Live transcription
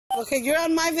Okay, you're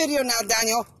on my video now,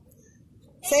 Daniel.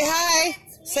 Say hi.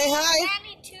 Say hi.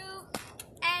 Danny Tube,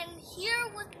 and here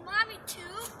with Mommy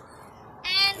Tube.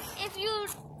 And if you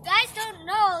guys don't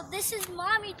know, this is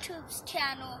Mommy Tube's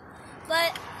channel,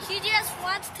 but she just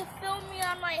wants to film me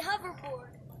on my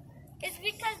hoverboard. It's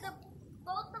because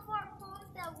both of our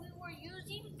phones that we were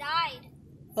using died.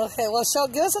 Okay, well,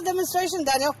 give us a demonstration,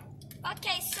 Daniel.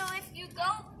 Okay, so if you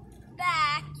go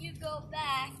back, you go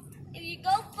back. If you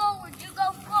go forward, you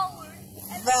go forward.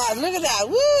 Wow, look at that.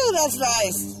 Woo, that's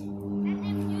nice. And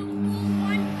if you pull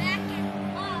one back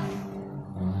and up,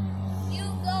 you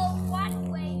go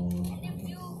one way. And if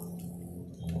you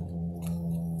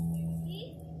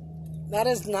see? That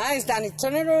is nice, Danny.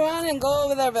 Turn it around and go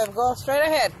over there, babe. Go straight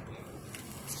ahead.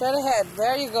 Straight ahead.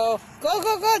 There you go. Go,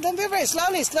 go, go. Don't be afraid.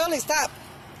 Slowly, slowly. Stop.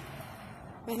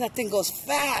 Man, that thing goes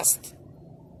fast.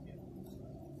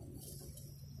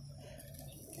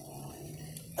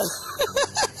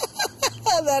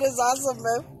 That is awesome,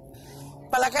 babe.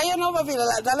 Para la calle no, papi.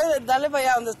 Dale para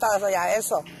allá donde estabas allá.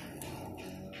 Eso.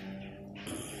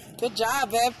 Good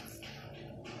job, babe.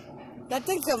 That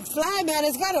thing can fly, man.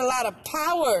 It's got a lot of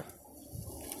power.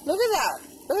 Look at that.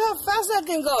 Look how fast that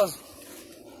thing goes.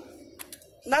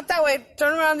 Not that way.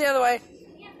 Turn around the other way.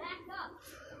 Yeah, back up.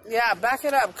 Yeah, back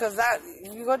it up, because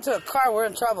if you go to a car, we're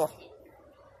in trouble.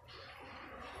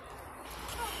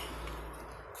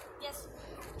 Just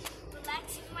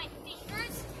relaxing my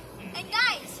fingers. And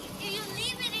guys, if you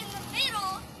leave it in the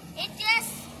middle, it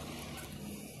just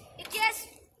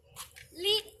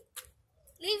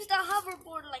leaves the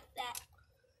hoverboard like that.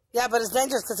 Yeah, but it's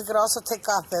dangerous because it could also take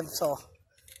off them, so.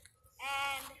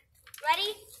 And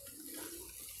ready?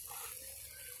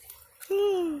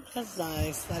 That's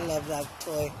nice. I love that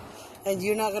toy. And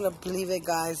you're not going to believe it,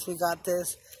 guys. We got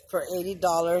this for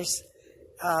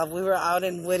 $80. We were out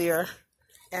in Whittier,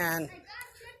 and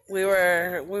we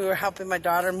were helping my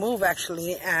daughter move,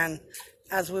 actually. And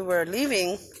as we were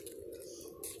leaving,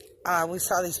 we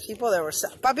saw these people that were...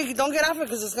 Papi, don't get off it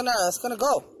because it's gonna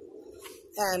go.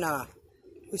 And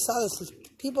we saw these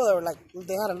people that were like...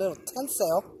 They had a little tent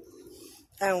sale.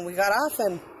 And we got off,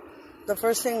 and the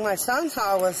first thing my son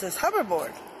saw was this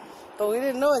hoverboard. But we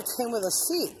didn't know it came with a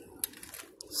seat.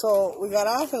 So we got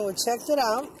off and we checked it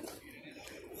out.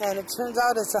 And it turns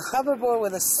out it's a hoverboard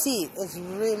with a seat. It's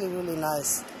really, really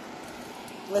nice.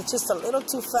 It's just a little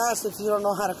too fast if you don't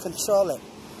know how to control it.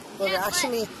 We're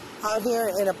actually out here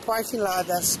in a parking lot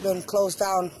that's been closed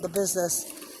down, the business.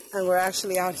 And we're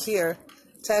actually out here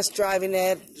test driving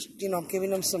it, giving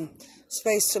them some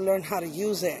space to learn how to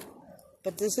use it.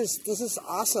 But this is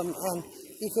awesome, and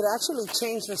you could actually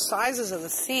change the sizes of the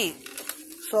seat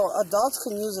so adults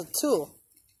can use it too.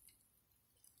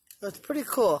 It's pretty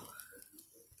cool.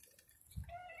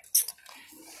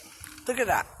 Look at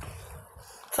that.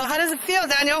 So how does it feel,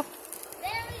 Daniel?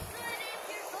 Very good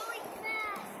if you're going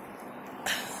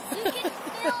fast. You can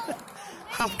feel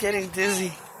I'm getting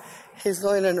dizzy. He's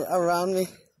going around me.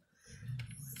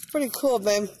 It's pretty cool,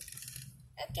 babe.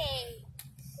 Okay,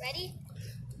 ready?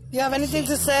 You have anything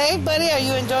to say, buddy? Are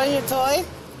you enjoying your toy?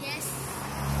 Yes.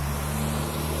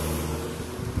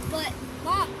 But,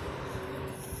 Mom.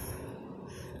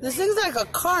 This thing's like a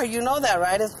car, you know that,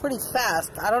 right? It's pretty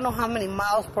fast. I don't know how many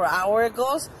miles per hour it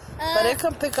goes, but it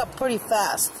can pick up pretty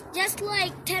fast. Just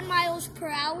like 10 miles per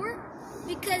hour,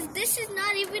 because this is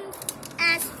not even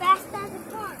as fast as a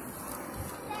car.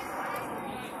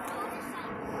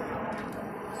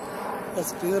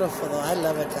 It's beautiful, though. I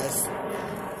love it, guys.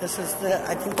 I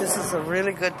think this is a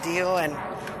really good deal, and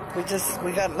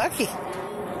we got lucky.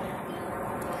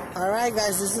 All right,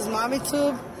 guys, this is Mommy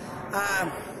Tube.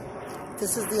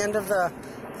 This is the end of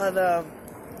the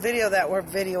video that we're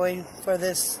videoing for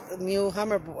this new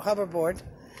hoverboard.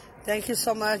 Thank you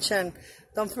so much, and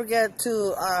don't forget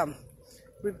to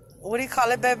what do you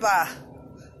call it, babe?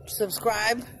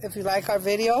 Subscribe if you like our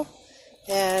video,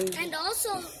 and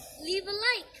also leave a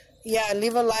like. Yeah,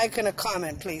 leave a like and a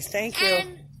comment, please. Thank you.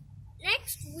 And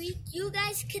next week, you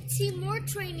guys could see more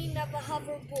training of a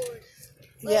hoverboard.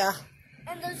 Yeah.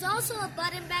 And there's also a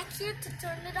button back here to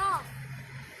turn it off.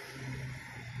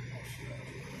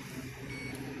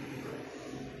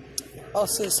 Oh,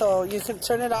 see, so you can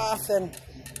turn it off, and,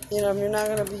 you're not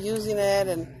going to be using it,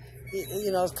 and,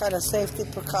 it's kind of safety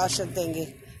precaution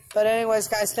thingy. But anyways,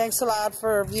 guys, thanks a lot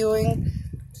for viewing.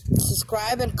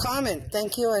 Subscribe and comment.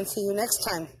 Thank you, and see you next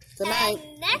time. Good night.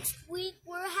 And next week,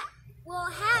 we'll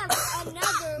have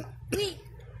another week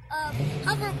of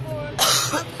hoverboard,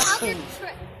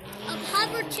 of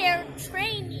hover chair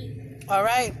training. All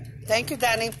right. Thank you,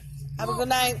 Danny. Have a good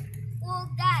night.